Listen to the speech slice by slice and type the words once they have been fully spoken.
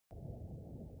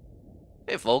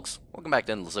Hey folks, welcome back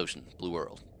to Endless Ocean, Blue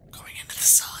World. Going into the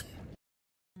sun.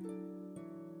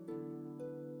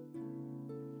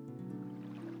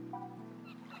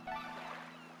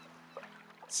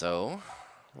 So,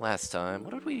 last time,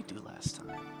 what did we do last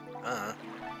time?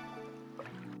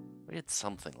 We did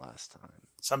something last time.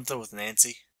 Something with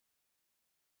Nancy.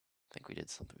 I think we did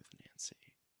something with Nancy.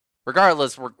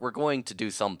 Regardless, we're going to do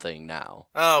something now.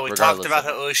 Oh, we talked about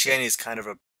how Oceania is kind of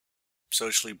a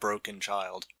socially broken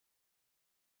child.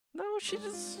 No,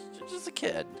 she's just a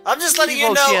kid. I'm just letting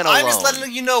you know. I'm just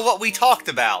letting you know what we talked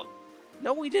about.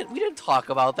 No, we didn't. We didn't talk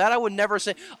about that. I would never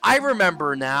say. I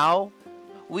remember now.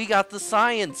 We got the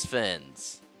science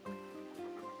fins.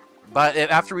 But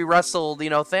after we wrestled,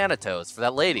 Thanatos for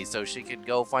that lady, so she could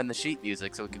go find the sheet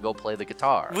music, so we could go play the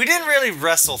guitar. We didn't really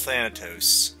wrestle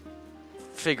Thanatos.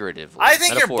 Figuratively. I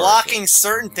think you're blocking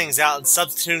certain things out and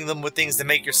substituting them with things to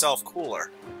make yourself cooler.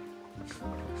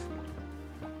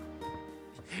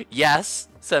 Yes,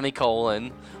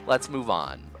 semicolon. Let's move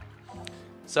on.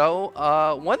 So,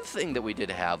 one thing that we did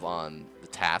have on the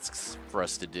tasks for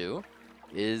us to do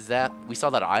is that we saw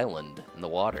that island in the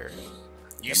water.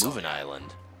 A moving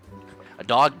island. A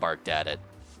dog barked at it.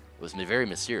 It was very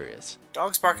mysterious.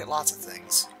 Dogs bark at lots of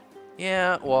things.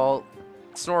 Yeah, well,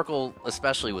 Snorkel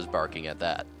especially was barking at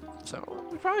that. So,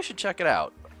 we probably should check it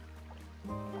out.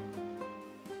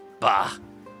 Bah!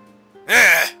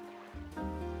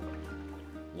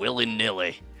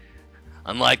 Willy-nilly.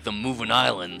 Unlike the moving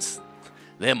islands,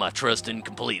 them I trust in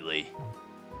completely.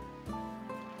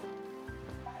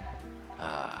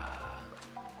 How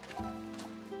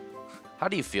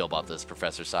do you feel about this,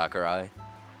 Professor Sakurai?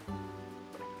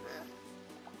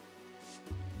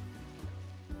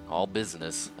 All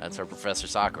business. That's our Professor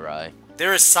Sakurai.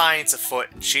 There is science afoot,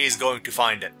 and she is going to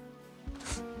find it.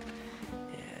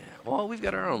 Yeah, well, we've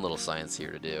got our own little science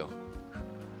here to do.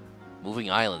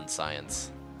 Moving island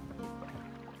science.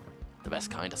 The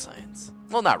best kind of science.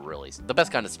 Well, not really. The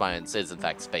best kind of science is, in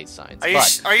fact, space science.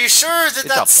 Are you sure that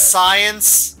that's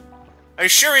science? Are you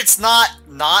sure it's not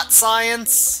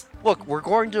science? Look, we're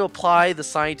going to apply the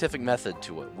scientific method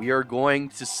to it. We are going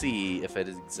to see if it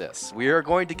exists. We are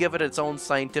going to give it its own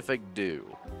scientific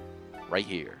due. Right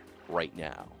here. Right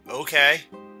now. Okay.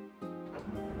 We're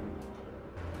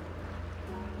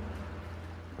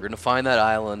going to find that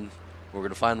island. We're going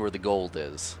to find where the gold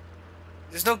is.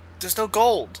 There's no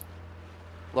gold.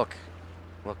 Look,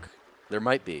 there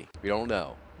might be. We don't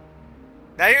know.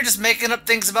 Now you're just making up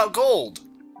things about gold.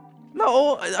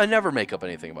 No, I never make up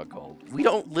anything about gold. We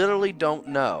literally don't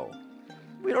know.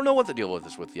 We don't know what the deal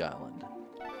is with the island.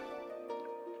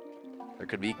 It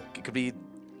could be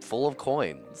full of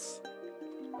coins.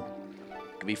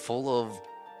 It could be full of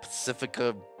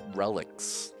Pacifica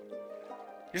relics.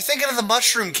 You're thinking of the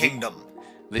Mushroom Kingdom.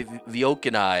 The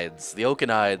Okanides. The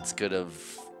Okanides could have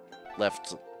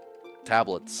left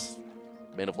tablets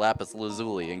made of lapis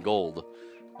lazuli and gold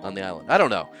on the island. I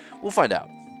don't know. We'll find out.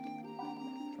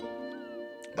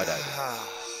 By diving.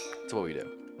 That's what we do.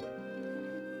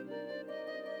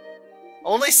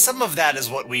 Only some of that is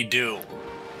what we do.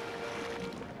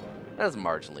 That is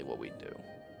marginally what we do.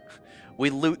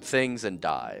 We loot things and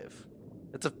dive.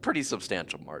 It's a pretty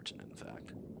substantial margin, in fact.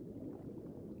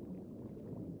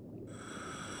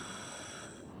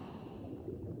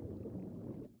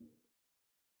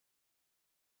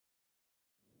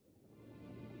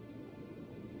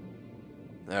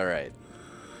 Alright.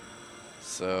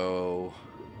 So...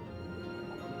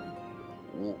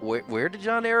 Where did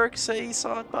John Eric say he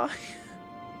saw it by?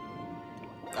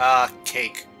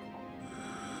 Cake.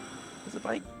 Was it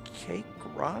by Cake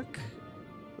Rock?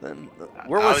 Then I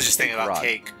was just thinking about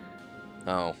Cake.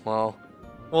 Oh, well,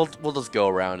 we'll just go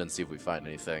around and see if we find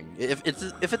anything. If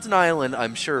it's an island,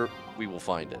 I'm sure we will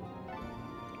find it.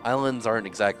 Islands aren't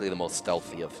exactly the most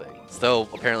stealthy of things, though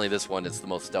apparently this one is the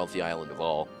most stealthy island of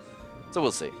all. So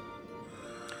we'll see.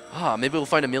 Maybe we'll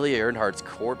find Amelia Earhart's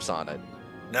corpse on it.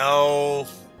 No,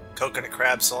 coconut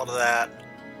crab saw to that.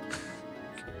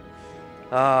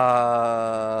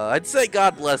 I'd say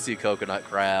God bless you, coconut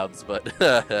crabs, but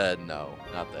no,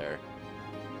 not there.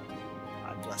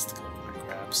 God bless the coconut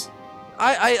crabs.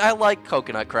 I like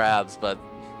coconut crabs, but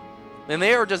and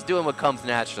they are just doing what comes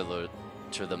natural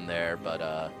to them there,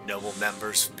 but noble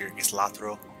members from Birgis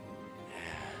Latro.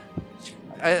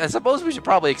 I suppose we should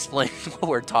probably explain what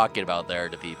we're talking about there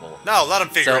to people. No, let them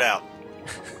figure it out.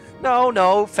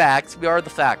 No, facts. We are the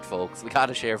fact, folks. We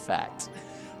gotta share facts.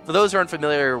 For those who aren't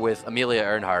familiar with Amelia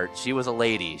Earhart, she was a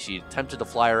lady. She attempted to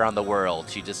fly around the world.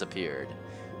 She disappeared.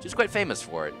 She was quite famous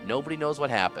for it. Nobody knows what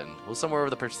happened. It was somewhere over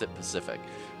the Pacific.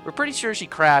 We're pretty sure she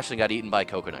crashed and got eaten by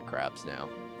coconut crabs now.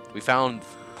 We found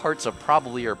parts of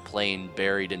probably her plane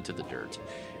buried into the dirt.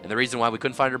 And the reason why we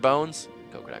couldn't find her bones?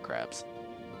 Coconut crabs.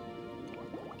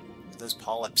 Those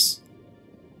polyps.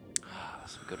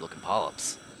 Some good-looking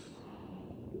polyps.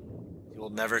 You will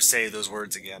never say those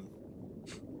words again.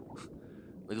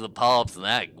 Look at the polyps in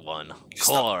that one.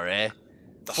 Core, eh?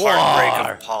 The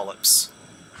heartbreak of polyps.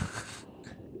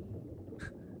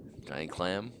 Giant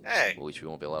clam. Hey. Which we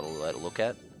won't be allowed to let a look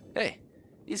at. Hey,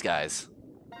 these guys.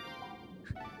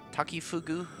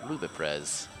 Takifugu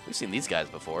Rubiprez. We've seen these guys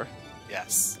before.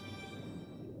 Yes.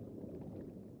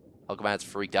 How come I had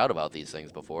freaked out about these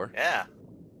things before? Yeah.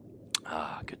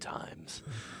 Ah, good times.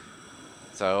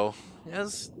 So,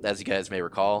 as you guys may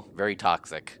recall, very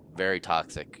toxic. Very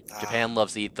toxic. Japan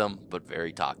loves to eat them, but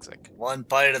very toxic. One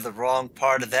bite of the wrong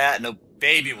part of that, and oh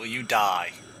baby, will you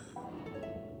die.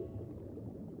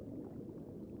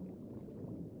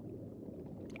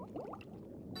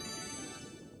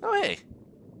 Oh, hey.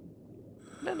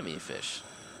 Anemone fish.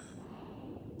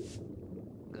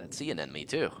 Let's see an anemone,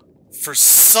 too. For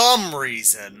some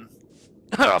reason.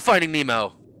 Finding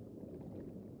Nemo.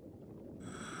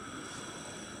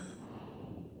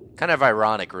 Kind of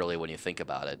ironic, really, when you think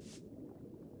about it.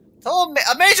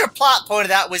 A major plot point of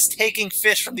that was taking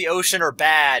fish from the ocean are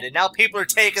bad, and now people are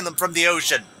taking them from the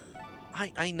ocean.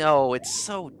 I know, it's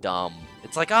so dumb.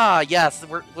 It's like, yes,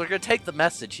 we're gonna take the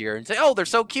message here and say, oh, they're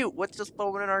so cute. Let's just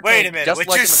throw them in our Wait tank. a minute, Just what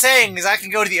like you're saying is I can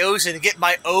go to the ocean and get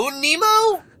my own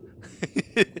Nemo?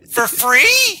 For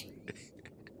free?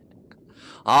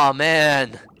 Aw,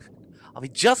 man. I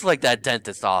mean, just like that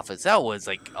dentist office. That was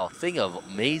like a thing of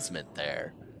amazement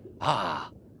there.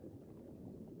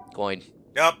 Coin.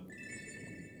 Yup.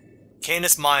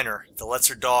 Canis Minor, the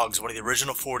Lesser Dog, is one of the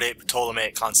original 4-8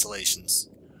 Ptolemaic constellations.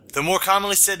 Though more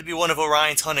commonly said to be one of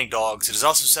Orion's hunting dogs, it is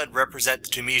also said to represent the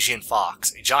Tunisian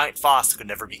fox, a giant fox that could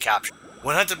never be captured.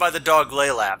 When hunted by the dog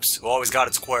Laelaps, who always got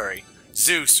its quarry,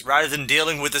 Zeus, rather than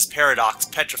dealing with this paradox,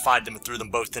 petrified them and threw them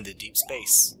both into deep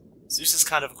space. Zeus is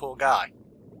kind of a cool guy.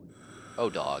 Oh,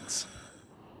 dogs.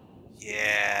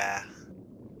 Yeah.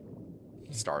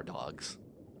 Star dogs.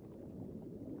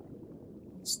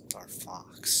 Star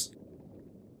Fox.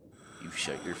 You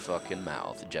shut your fucking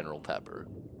mouth, General Pepper.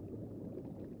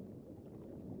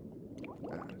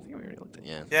 I think we already looked at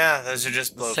Yeah, those are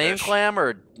just blowfish. Same clam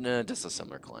or just a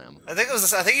similar clam? I think it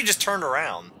was. I think you just turned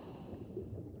around.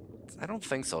 I don't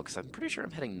think so, because I'm pretty sure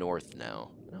I'm heading north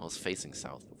now. I was facing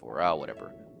south before. Oh,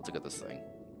 whatever. Let's look at this thing.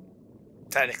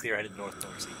 Technically, you're headed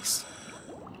north-northeast.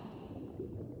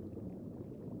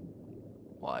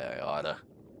 Why I oughta.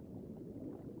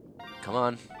 Come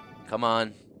on. Come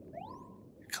on.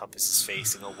 Your compass is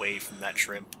facing away from that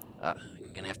shrimp. I'm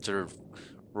gonna have to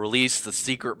release the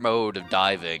secret mode of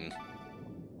diving.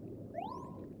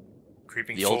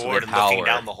 Creeping The forward ultimate and power. looking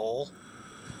down the hole.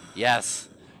 Yes.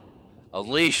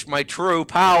 Unleash my true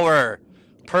power.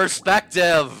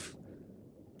 Perspective.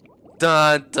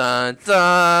 Dun dun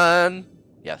dun.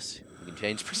 Yes, we can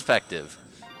change perspective.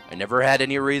 I never had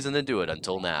any reason to do it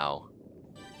until now.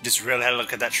 Just really had a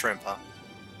look at that shrimp, huh?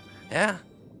 Yeah.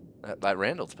 That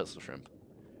Randall's pistol shrimp.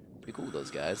 Pretty cool, those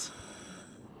guys.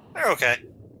 They're okay.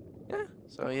 Yeah.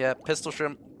 So yeah, pistol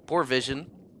shrimp, poor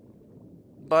vision.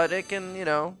 But it can, you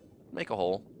know, make a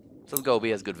hole. So the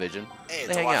goby has good vision. Hey,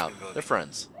 They hang out. They're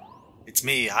friends. It's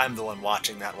me. I'm the one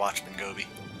watching that Watchman goby.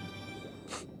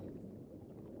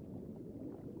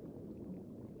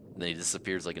 And then he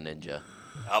disappears like a ninja.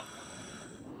 Up.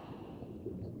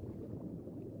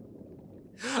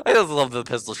 I just love the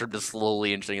pistol shrimp just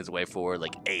slowly inching its way forward,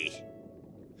 like, hey.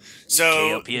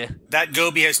 So, up here. that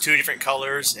goby has 2 different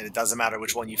colors, and it doesn't matter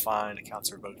which one you find. It counts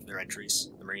for both of their entries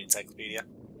in the Marine Encyclopedia.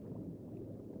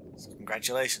 So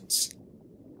congratulations.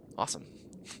 Awesome.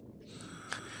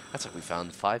 That's like we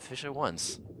found 5 fish at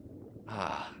once.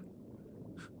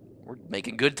 We're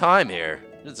making good time here.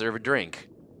 Deserve a drink.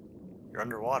 You're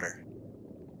underwater.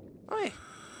 Hey.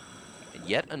 And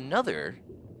yet another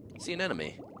sea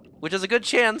anemone. Which is a good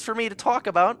chance for me to talk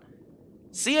about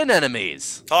sea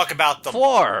anemones. Talk about them.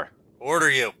 4. Order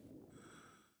you.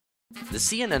 The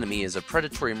sea anemone is a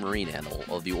predatory marine animal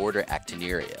of the order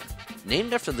Actineria.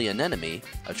 Named after the anemone,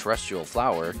 a terrestrial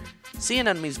flower, sea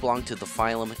anemones belong to the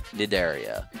phylum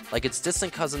Cnidaria, like its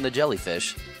distant cousin the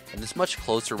jellyfish, and its much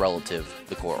closer relative,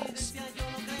 the corals.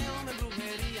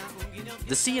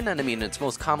 The sea anemone in its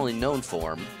most commonly known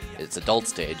form, its adult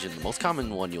stage, and the most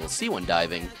common one you will see when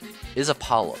diving, is a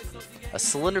polyp, a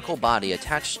cylindrical body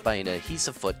attached by an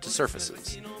adhesive foot to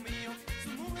surfaces.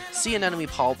 Sea anemone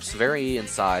polyps vary in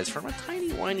size from a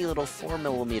tiny, whiny little 4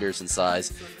 millimeters in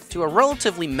size to a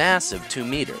relatively massive 2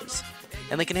 meters,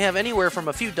 and they can have anywhere from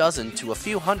a few dozen to a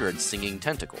few hundred stinging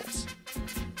tentacles.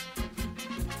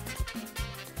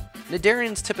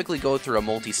 Cnidarians typically go through a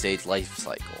multi-stage life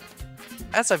cycle.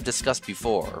 As I've discussed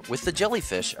before, with the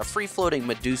jellyfish, a free-floating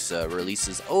medusa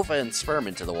releases ova and sperm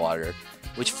into the water,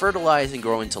 which fertilize and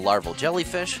grow into larval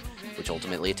jellyfish, which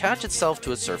ultimately attach itself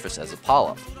to its surface as a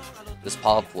polyp. This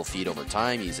polyp will feed over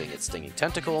time using its stinging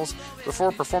tentacles,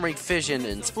 before performing fission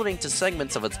and splitting to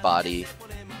segments of its body,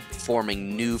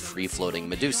 forming new free-floating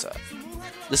medusa.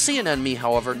 The sea anemone,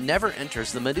 however, never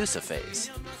enters the medusa phase.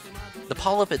 The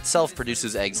polyp itself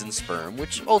produces eggs and sperm,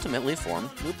 which ultimately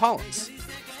form new polyps.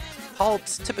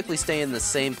 Polyps typically stay in the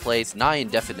same place nigh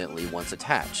indefinitely once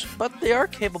attached, but they are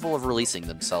capable of releasing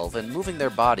themselves and moving their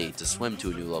body to swim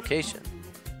to a new location.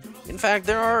 In fact,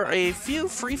 there are a few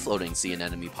free-floating sea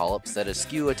anemone polyps that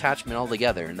eschew attachment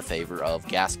altogether in the favor of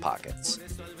gas pockets.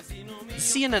 The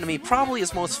sea anemone probably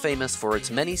is most famous for its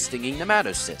many stinging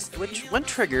nematocysts, which, when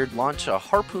triggered, launch a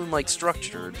harpoon-like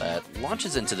structure that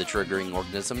launches into the triggering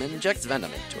organism and injects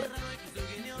venom into it.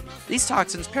 These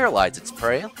toxins paralyze its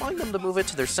prey, allowing them to move it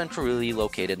to their centrally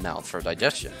located mouth for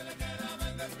digestion.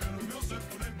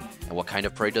 And what kind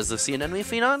of prey does the sea anemone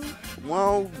feed on?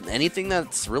 Well, anything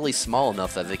that's really small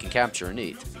enough that they can capture and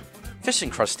eat. Fish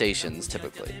and crustaceans,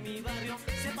 typically.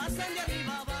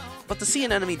 But the sea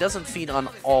anemone doesn't feed on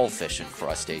all fish and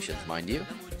crustaceans, mind you.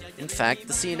 In fact,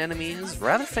 the sea anemone is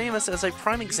rather famous as a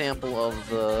prime example of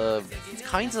the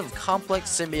kinds of complex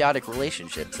symbiotic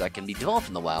relationships that can be developed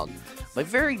in the wild by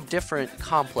very different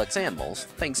complex animals,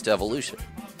 thanks to evolution.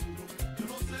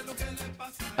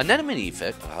 Anemone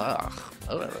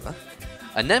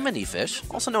fish,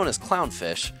 also known as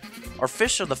clownfish, are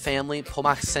fish of the family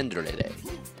Pomaxendridae,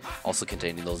 also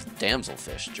containing those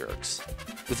damselfish jerks.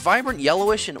 With vibrant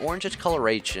yellowish and orangish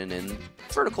coloration and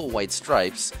vertical white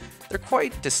stripes, they're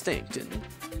quite distinct and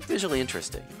visually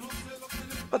interesting.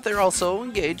 But they're also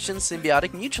engaged in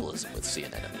symbiotic mutualism with sea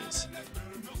anemones.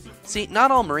 See,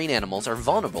 not all marine animals are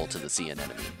vulnerable to the sea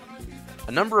anemone.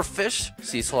 A number of fish,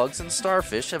 sea slugs, and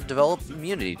starfish have developed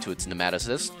immunity to its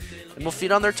nematocyst and will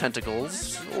feed on their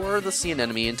tentacles or the sea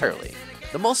anemone entirely.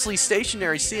 The mostly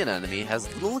stationary sea anemone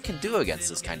has little it can do against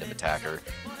this kind of attacker,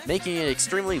 making it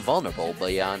extremely vulnerable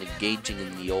beyond engaging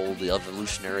in the old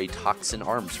evolutionary toxin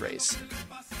arms race.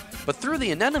 But through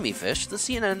the anemone fish, the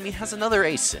sea anemone has another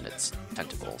ace in its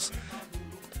tentacles.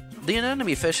 The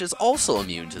anemone fish is also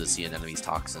immune to the sea anemone's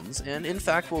toxins, and in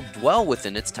fact will dwell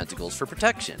within its tentacles for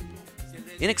protection.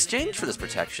 In exchange for this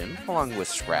protection, along with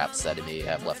scraps that it may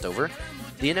have left over,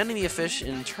 the anemone fish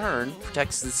in turn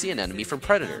protects the sea anemone from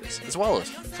predators, as well as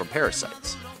from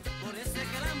parasites.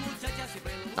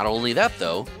 Not only that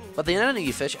though, but the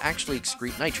anemone fish actually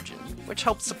excrete nitrogen, which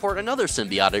helps support another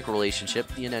symbiotic relationship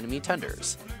the anemone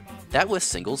tenders, that with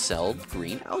single-celled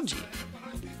green algae.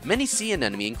 Many sea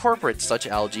anemone incorporate such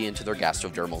algae into their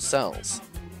gastrodermal cells.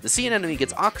 The sea anemone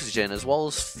gets oxygen as well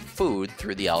as food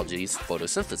through the algae's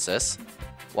photosynthesis,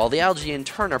 while the algae in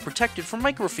turn are protected from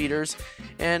microfeeders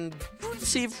and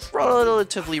receive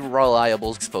relatively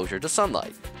reliable exposure to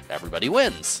sunlight. Everybody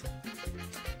wins.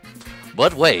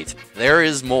 But wait, there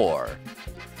is more.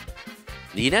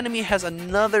 The anemone has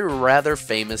another rather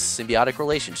famous symbiotic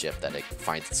relationship that it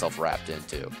finds itself wrapped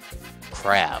into.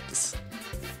 Crabs.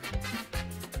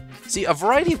 See, a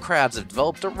variety of crabs have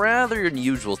developed a rather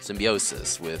unusual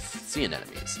symbiosis with sea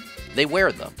anemones. They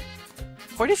wear them.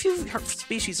 Quite a few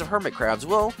species of hermit crabs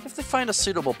will, if they find a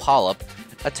suitable polyp,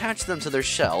 attach them to their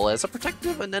shell as a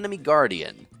protective anemone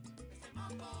guardian.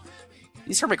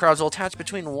 These hermit crabs will attach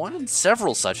between one and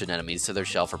several such anemones to their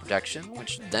shell for protection,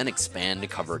 which then expand to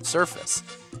cover its surface.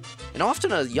 And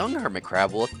often a young hermit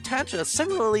crab will attach a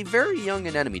similarly very young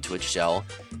anemone to its shell,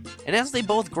 and as they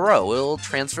both grow, it will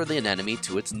transfer the anemone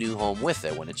to its new home with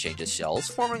it when it changes shells,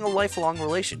 forming a lifelong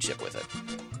relationship with it.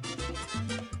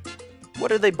 What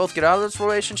do they both get out of this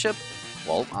relationship?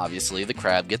 Well, obviously, the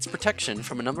crab gets protection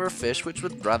from a number of fish which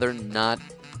would rather not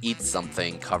eat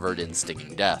something covered in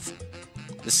stinging death.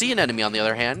 The sea anemone, on the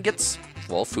other hand, gets,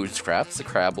 well, food scraps. The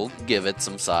crab will give it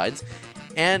some sides,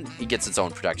 and it gets its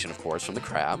own protection, of course, from the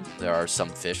crab. There are some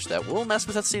fish that will mess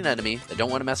with the sea anemone, that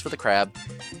don't want to mess with the crab,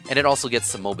 and it also gets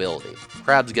some mobility.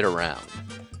 Crabs get around.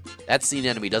 That sea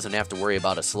anemone doesn't have to worry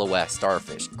about a slow-ass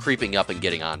starfish creeping up and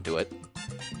getting onto it.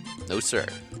 No, sir.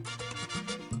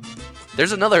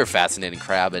 There's another fascinating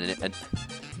crab, and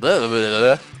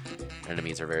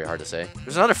enemies are very hard to say.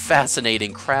 There's another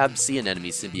fascinating crab-sea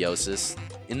anemone symbiosis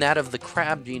in that of the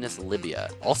crab genus Libya,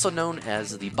 also known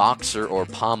as the boxer or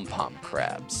pom-pom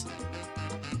crabs.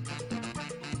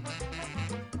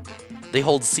 They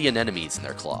hold sea anemones in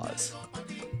their claws.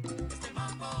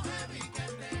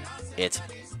 It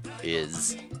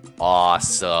is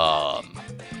awesome.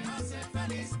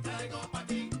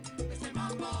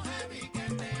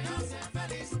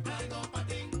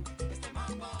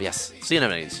 Yes, sea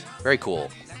anemones. Very cool.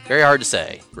 Very hard to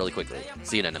say really quickly.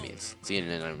 Sea anemones. Sea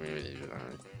anemones.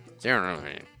 Sea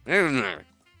anemones.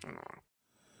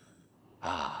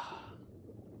 Ah.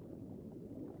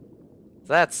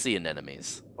 That's sea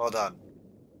anemones. Well done.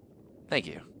 Thank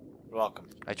you. You're welcome.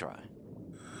 I try.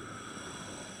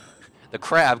 The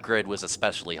crab grid was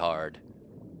especially hard.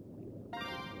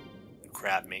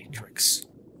 Crab matrix.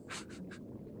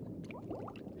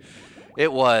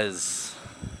 It was.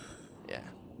 Yeah.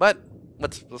 But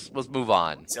let's move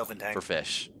on. Self-entangled. For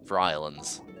fish. For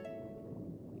islands.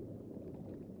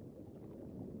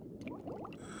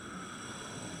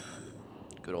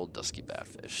 Good old dusky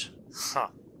batfish. Huh.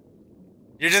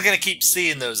 You're just gonna keep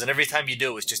seeing those, and every time you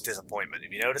do, it's just disappointment.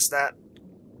 Have you noticed that?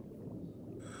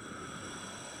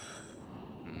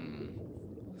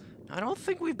 I don't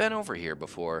think we've been over here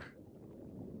before.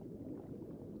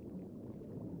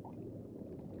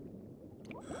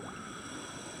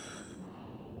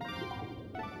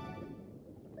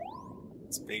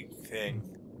 It's a big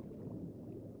thing.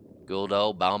 Good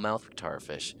old bow-mouth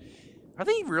tarfish. Are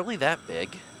they really that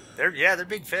big? They're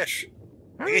big fish.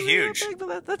 Are They get really huge.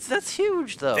 that big? That's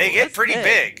huge, though. They get That's pretty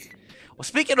big. Well,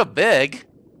 speaking of big,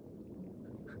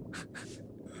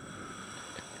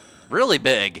 really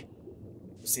big.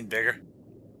 Seen bigger.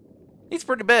 He's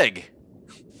pretty big.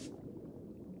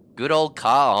 Good old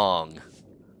Kaong.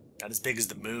 Not as big as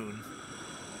the moon.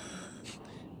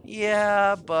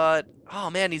 Yeah, but oh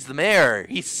man, he's the mayor.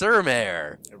 He's Sir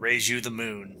Mayor. I raise you the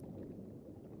moon.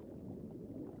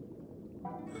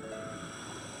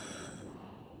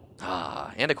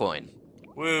 Ah, and a coin.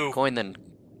 Woo. Coin, then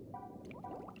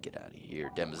get out of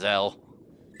here, Demoiselle.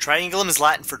 Triangulum is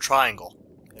Latin for triangle.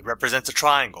 It represents a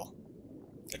triangle.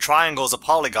 A triangle is a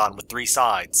polygon with 3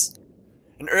 sides.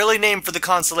 An early name for the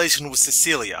constellation was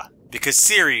Sicilia, because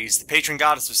Ceres, the patron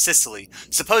goddess of Sicily,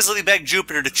 supposedly begged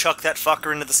Jupiter to chuck that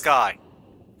fucker into the sky.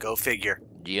 Go figure.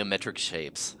 Geometric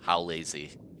shapes. How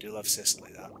lazy. Do love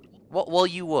Sicily, though. Well,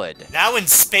 you would. Now in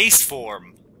space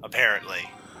form, apparently.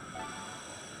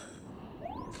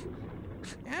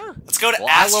 Yeah. Let's go to Well,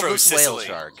 I love Astro this whale Sicily.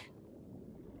 shark.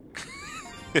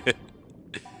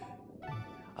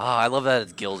 I love that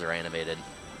its gills are animated.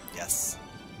 Yes.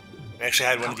 We actually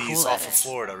had one How of these cool off that of is.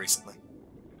 Florida recently.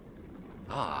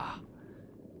 Ah.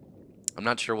 I'm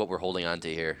not sure what we're holding on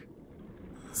to here.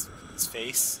 His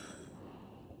face.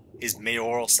 His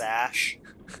mayoral sash.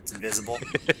 It's invisible.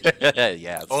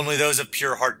 Yeah. Only those of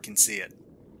pure heart can see it.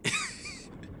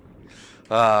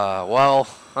 Well,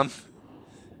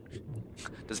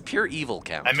 does pure evil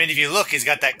count? I mean, if you look, he's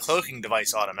got that cloaking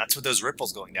device on him. That's what those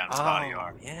ripples going down his body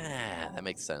are. Yeah, that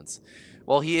makes sense.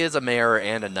 Well, he is a mayor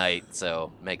and a knight,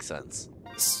 so makes sense.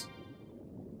 Yes.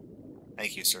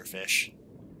 Thank you, Sir Fish.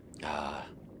 God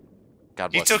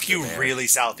bless He took Sir you Mayor. really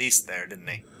southeast there, didn't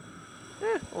he?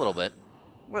 A little bit.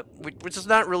 Which is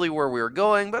not really where we were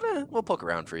going, but we'll poke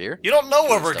around for here. You don't know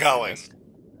where Other we're stuff we going. missed.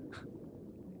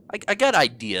 I got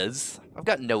ideas. I've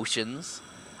got notions.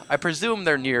 I presume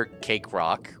they're near Cake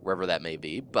Rock, wherever that may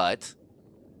be, but...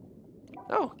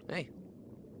 Oh, hey.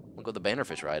 We'll go the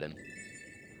bannerfish riding.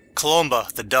 Columba,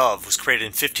 the dove, was created in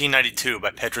 1592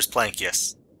 by Petrus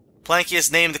Plancius. Plancius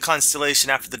named the constellation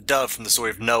after the dove from the story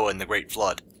of Noah and the Great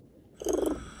Flood.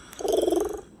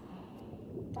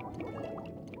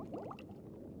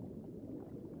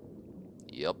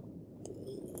 Yep.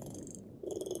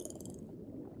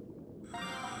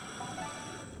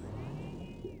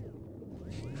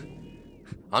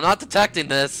 I'm not detecting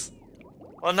this.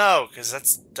 Well, no, because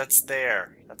that's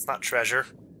there. That's not treasure.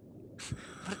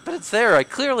 But it's there. I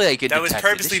could That was detect it.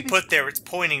 purposely It should put there. It's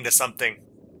pointing to something.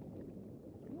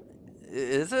 be...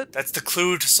 Is it? That's the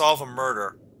clue to solve a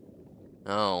murder.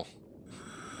 Oh.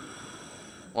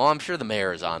 Well, I'm sure the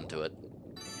mayor is onto it.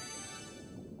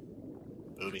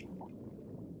 Booby.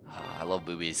 I love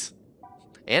boobies.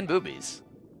 And boobies.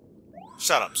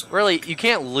 Shut up, Zorak. Really, you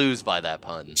can't lose by that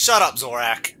pun. Shut up,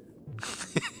 Zorak.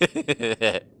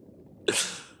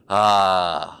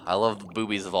 I love the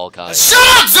boobies of all kinds. Shut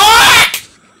up, Zorak!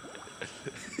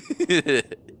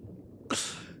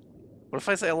 What if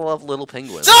I say I love little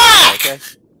penguins? Zorak! Okay.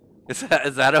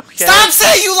 Is that okay? Stop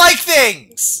saying you like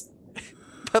things!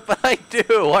 But I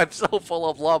do. I'm so full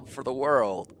of love for the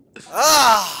world.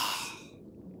 Ah.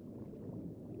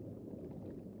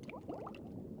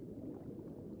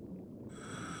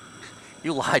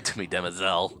 You lied to me,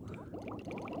 Demoiselle.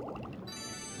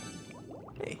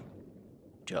 Hey.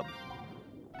 Jump.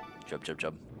 Jump, jump,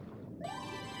 jump.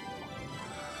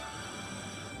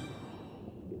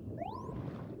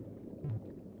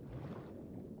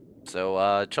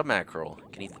 So, chub mackerel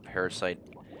can eat the parasite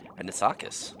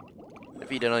Anisakis.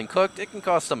 If eaten uncooked, it can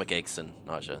cause stomach aches and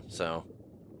nausea, so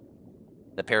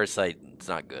The parasite, it's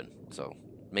not good. So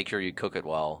make sure you cook it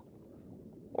well.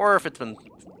 Or if it's been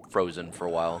frozen for a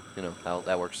while, you know,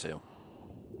 that works too.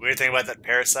 Weird thing about that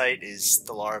parasite is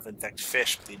the larvae infect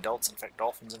fish, but the adults infect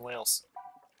dolphins and whales.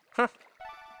 Huh.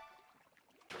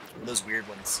 Those weird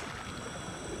ones.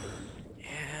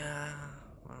 Yeah,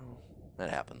 well, that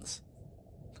happens.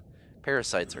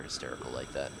 Parasites are hysterical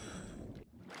like that.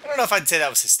 I don't know if I'd say that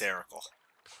was hysterical.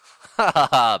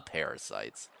 Haha,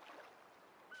 parasites.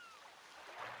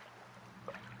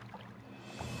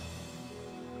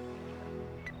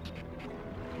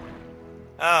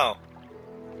 Oh.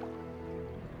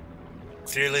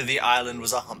 Clearly the island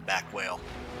was a humpback whale.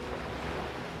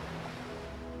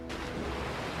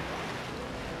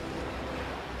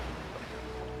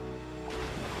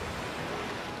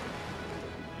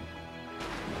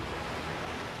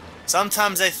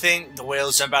 Sometimes I think the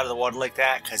whales jump out of the water like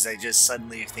that because they just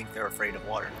suddenly think they're afraid of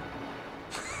water.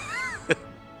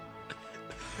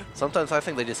 Sometimes I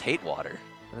think they just hate water.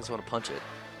 I just want to punch it.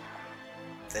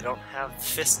 They don't have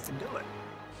fists to do it.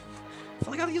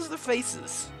 So they gotta use their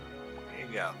faces. There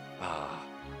you go. Ah,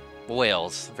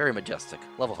 whales, very majestic.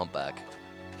 Love a humpback.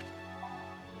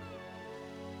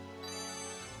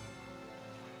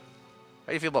 How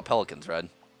do you feel about pelicans, Red?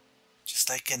 Just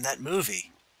like in that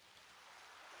movie.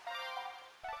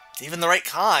 It's even the right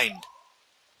kind.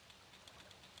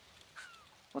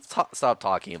 Let's stop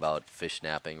talking about fish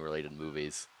napping related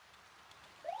movies.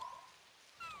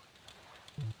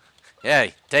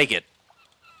 Hey, take it.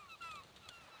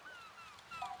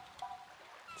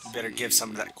 You better give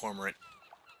some of that cormorant.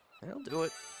 I'll do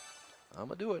it. I'm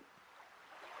gonna do it.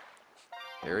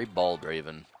 Very bald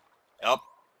raven. Yup.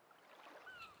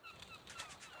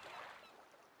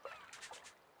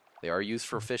 They are used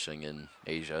for fishing in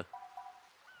Asia.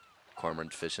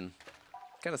 Cormorant fishing.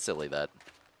 Kind of silly that.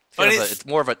 It's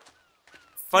more of a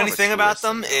funny thing about tourist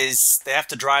them thing. is they have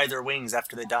to dry their wings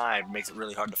after they die. It makes it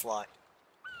really hard to fly.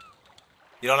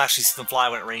 You don't actually see them fly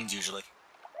when it rains usually.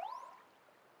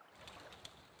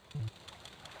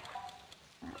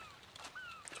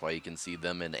 That's why you can see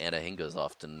them in anahingas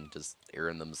often just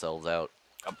airing themselves out.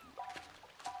 Yep.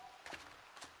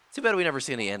 Too bad we never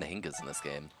see any anahingas in this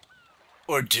game.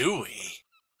 Or do we?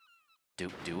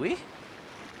 Do we?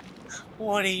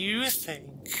 What do you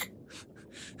think?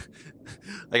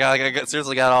 I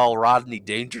seriously got all Rodney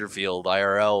Dangerfield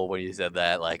IRL when you said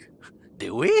that. Like,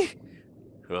 do we?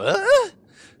 What?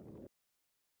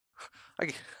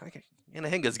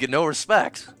 Anahingas get no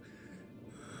respect.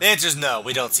 The answer is no.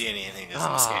 We don't see any anything in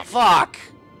this game. Fuck!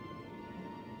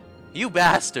 You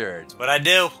bastard! That's what I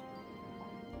do.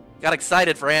 Got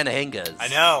excited for anahingas. I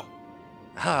know.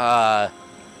 A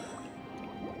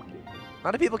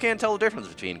lot of people can't tell the difference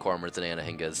between cormorants and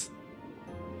anahingas.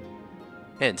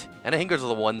 Hint, anahingas are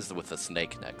the ones with the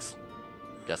snake necks.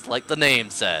 Just like the name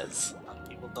says.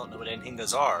 People don't know what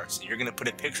anhingas are, so you're gonna put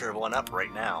a picture of one up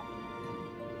right now.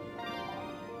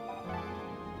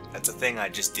 That's a thing I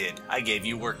just did. I gave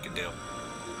you work to do.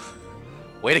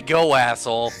 Way to go,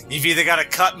 asshole. You've either gotta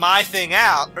cut my thing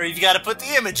out, or you've gotta put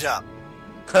the image up.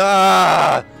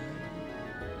 Ah!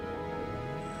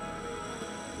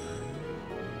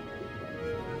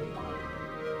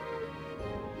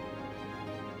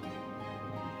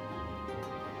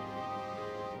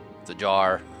 It's a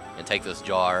jar. And take this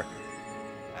jar.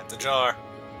 At the jar.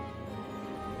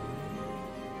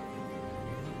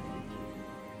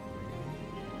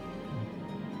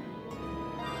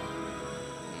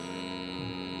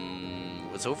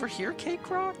 Was over here Cake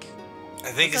Rock?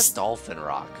 I think What's it's that Dolphin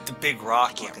Rock. the big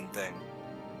rock-looking thing.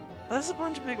 There's a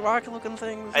bunch of big rock-looking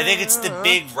things. I think it's the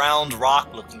big round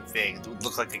rock-looking thing that would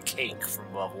look like a cake from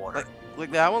above water.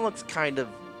 Like that one looks kind of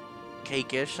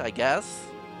cake-ish, I guess.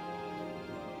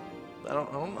 I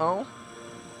don't know.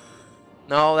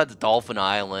 No, that's Dolphin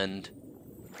Island.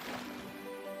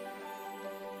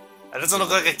 That doesn't look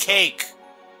like a cake.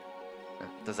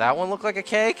 Does that one look like a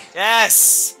cake?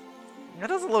 Yes! That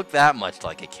doesn't look that much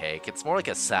like a cake. It's more like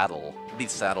a saddle.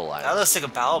 These saddle That island. looks like a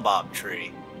baobab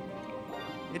tree.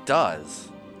 It does.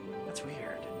 That's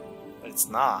weird. But it's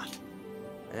not.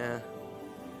 Yeah.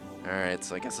 Alright,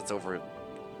 so I guess it's over...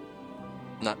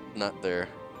 Not there.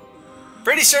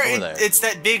 Pretty sure Over there. it's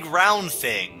that big round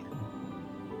thing.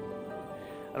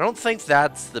 I don't think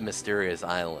that's the mysterious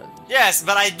island. Yes,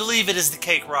 but I believe it is the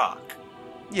cake rock.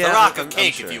 Yeah, the rock I'm of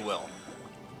cake, sure. if you will.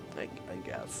 I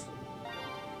guess.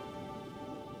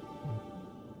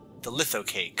 The litho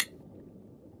cake.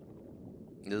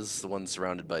 This is the one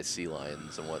surrounded by sea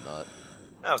lions and whatnot.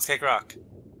 Oh, it's cake rock.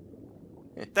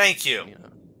 Thank you. You know.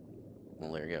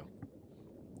 Well, there you go.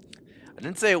 I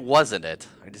didn't say it wasn't it.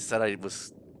 I just said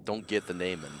don't get the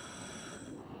naming.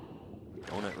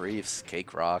 Donut reefs,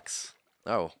 cake rocks.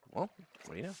 Oh, well,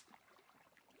 what do you know?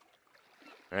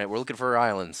 Alright, we're looking for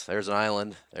islands. There's an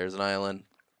island. There's an island.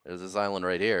 There's this island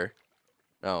right here.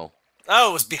 No.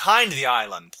 Oh, it was behind the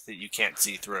island that you can't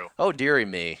see through. Oh, dearie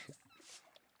me.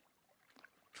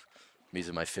 I'm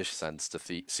using my fish sense to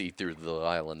see through the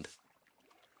island.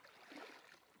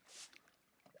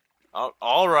 Oh,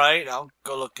 alright, I'll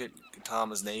go look at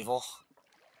Katama's navel.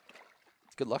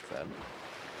 Good luck, Fab.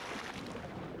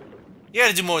 You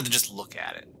gotta do more than just look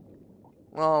at it.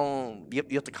 Well, you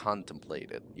have to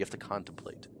contemplate it. You have to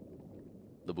contemplate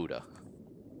the Buddha.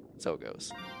 That's how it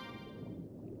goes.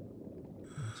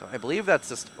 So I believe that's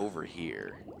just over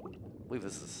here. I believe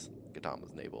this is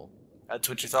Gatama's navel. That's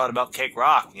what you thought about Cake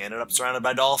Rock. You ended up surrounded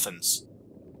by dolphins.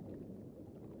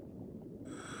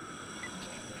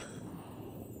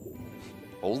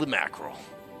 Holy mackerel.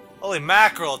 Holy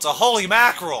mackerel, it's a holy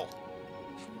mackerel!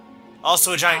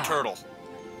 Also a giant turtle.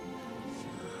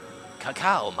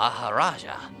 Cacao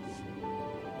Maharaja.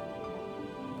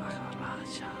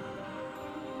 Maharaja.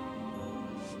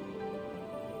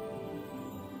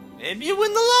 Maybe you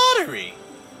win the lottery.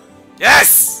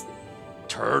 Yes!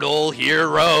 Turtle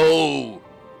hero.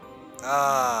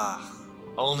 Ah,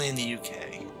 only in the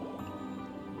UK.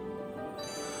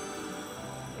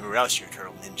 Everywhere else you're a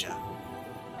turtle ninja.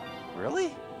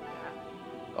 Really?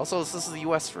 Also, this is the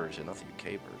US version, not the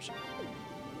UK version.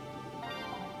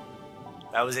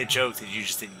 That was a joke that you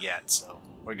just didn't get, so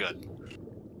we're good.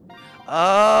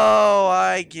 Oh,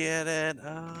 I get it.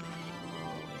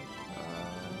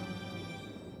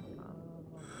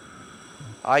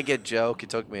 I get joke. It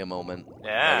took me a moment.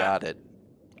 Yeah. I got it.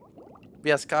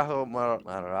 Yes, Cacao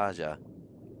Maharaja.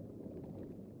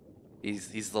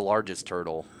 He's the largest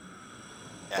turtle.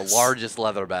 Yes. The largest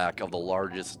leatherback of the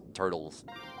largest turtles.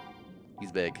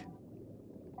 He's big.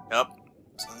 Yep.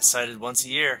 It's only sighted once a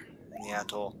year in the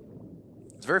atoll.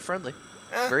 He's very friendly.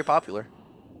 Eh, Very popular.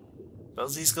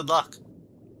 suppose he's good luck.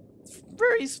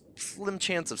 Very slim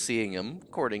chance of seeing him,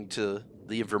 according to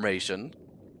the information.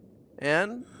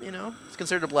 And, you know, it's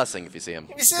considered a blessing if you see him.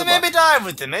 If you see Good him, maybe luck. dive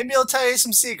with him. Maybe he'll tell you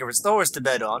some secrets. The horse to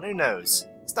bed on. Who knows?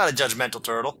 He's not a judgmental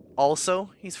turtle.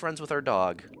 Also, he's friends with our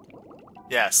dog.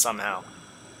 Yes, somehow.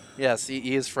 Yes,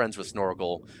 he is friends with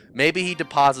Snorkel. Maybe he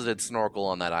deposited Snorkel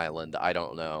on that island. I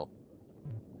don't know.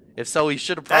 If so, he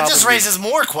should have probably... That just raises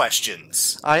more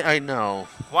questions. I know.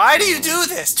 Why do you do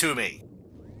this to me?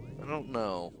 I don't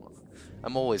know.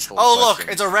 I'm always full of Oh, look,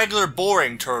 questions. it's a regular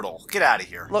boring turtle. Get out of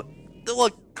here. Look,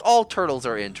 all turtles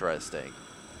are interesting.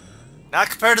 Not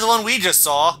compared to the one we just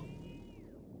saw.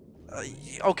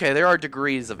 Okay, there are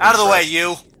degrees of Out of the way, interest,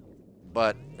 you.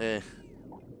 But,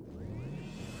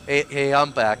 Hey,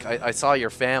 I'm back. I saw your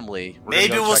family. We're gonna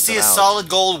Maybe go we'll check see them a out. solid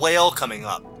gold whale coming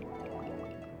up.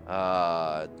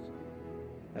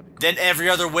 Then every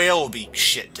other whale will be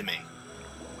shit to me.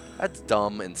 That's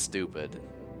dumb and stupid.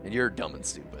 And you're dumb and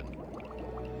stupid.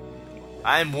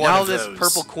 I'm one Now of this those.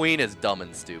 purple queen is dumb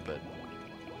and stupid.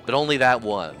 But only that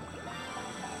one.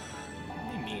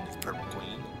 What do you mean, it's purple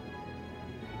queen?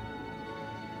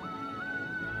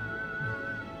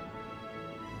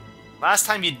 Last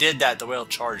time you did that, the whale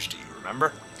charged you,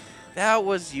 remember? That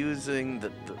was using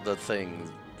the thing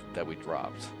that we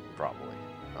dropped, probably.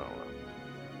 I don't know.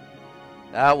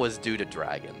 That was due to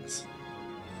dragons.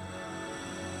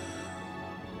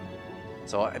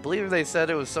 So I believe they said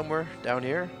it was somewhere down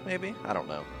here, maybe? I don't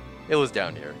know. It was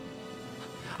down here.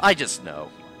 I just know.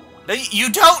 No,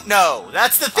 you don't know!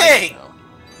 That's the I thing! just know.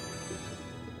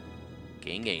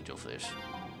 King Angelfish.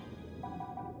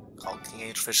 Called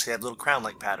king angelfish, they have little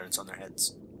crown-like patterns on their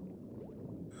heads.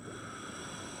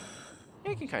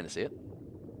 Yeah, you can kind of see it.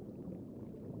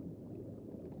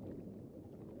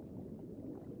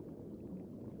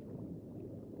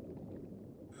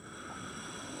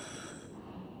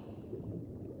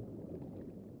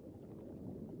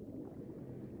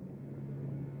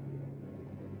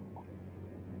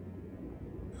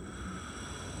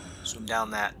 Swim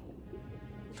down that.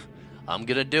 I'm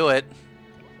gonna do it.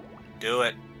 Do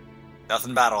it.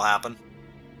 Nothing bad'll happen.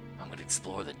 I'm gonna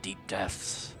explore the deep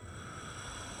depths.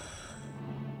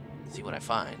 See what I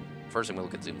find. First, I'm gonna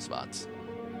look at zoom spots.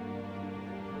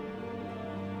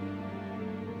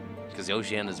 Because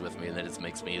Ocean is with me, and that just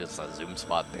makes me this a zoom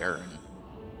spot baron.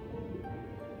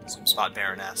 Some spot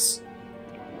baroness.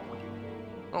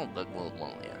 Oh,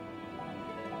 well, yeah.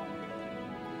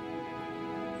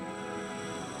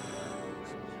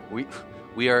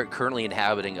 We are currently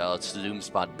inhabiting a zoom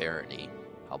spot barony.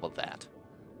 How about that?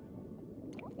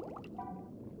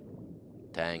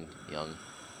 Tang, young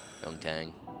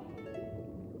Tang.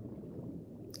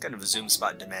 It's kind of a zoom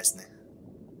spot demesne.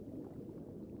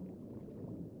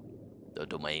 The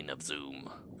domain of Zoom.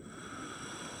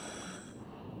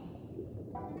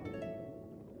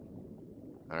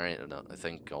 Alright, no, I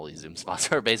think all these Zoom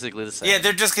spots are basically the same. Yeah,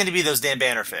 they're just going to be those damn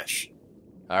bannerfish.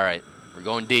 Alright, we're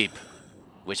going deep.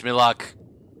 Wish me luck.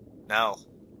 No.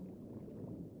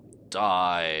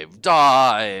 Dive,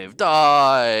 dive,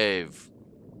 dive!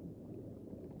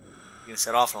 You're going to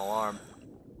set off an alarm.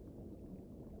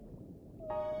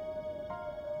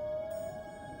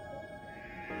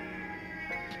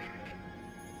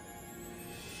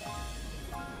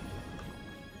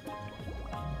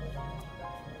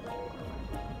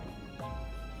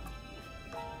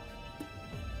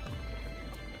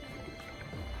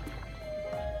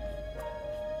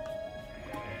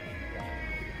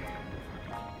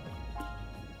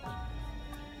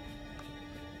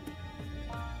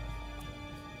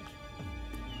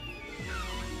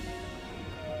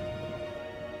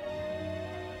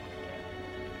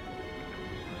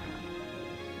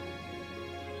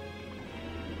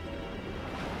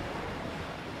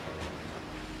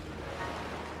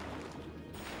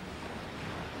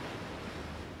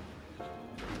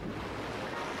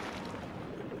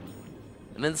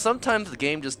 And then sometimes the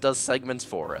game just does segments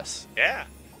for us. Yeah,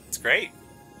 it's great.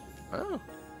 Oh.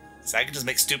 So I can just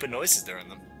make stupid noises during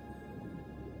them.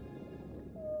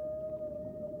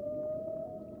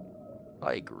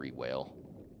 I agree, Whale.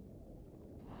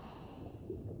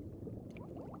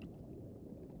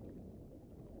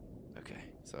 Okay,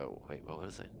 so, wait, what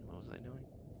was it? What was I doing?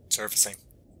 Surfacing.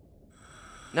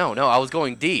 No, I was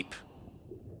going deep.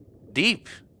 Deep?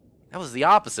 That was the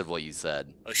opposite of what you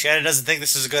said. Oh, Shannon doesn't think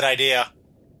this is a good idea.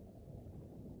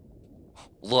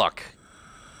 Look.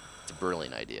 It's a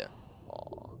brilliant idea.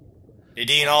 Aw.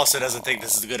 Nadine also doesn't think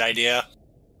this is a good idea.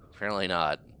 Apparently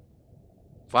not.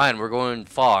 Fine, we're going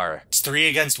far. It's 3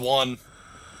 against 1.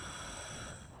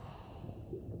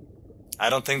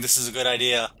 I don't think this is a good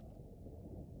idea.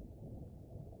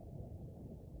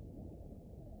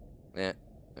 Eh.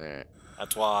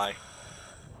 That's why.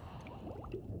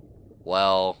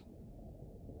 Well.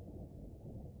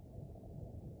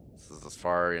 This is as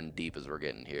far and deep as we're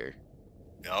getting here.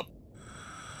 Yup.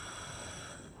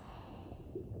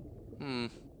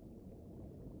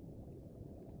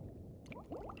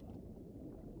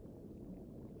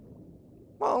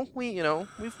 Well, we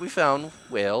found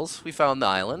whales. We found the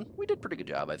island. We did a pretty good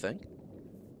job, I think.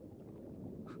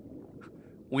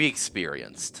 We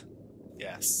experienced.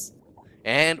 Yes.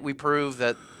 And we proved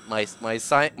that my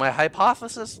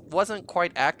hypothesis wasn't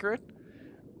quite accurate,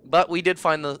 but we did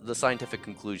find the scientific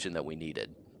conclusion that we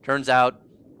needed. Turns out,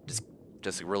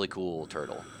 just a really cool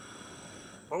turtle.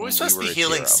 Were we supposed to be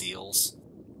healing seals?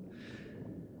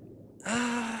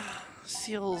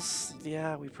 Seals,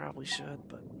 yeah, we probably should,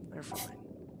 but they're fine.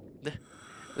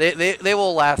 They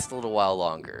will last a little while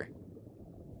longer.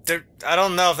 I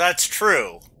don't know if that's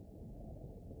true.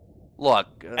 Look,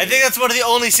 I think that's one of the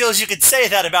only seals you could say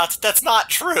that about. That's not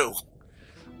true.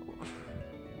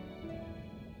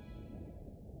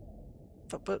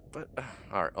 But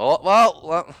all right.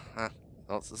 Oh,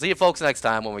 well, see you folks next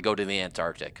time when we go to the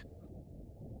Antarctic.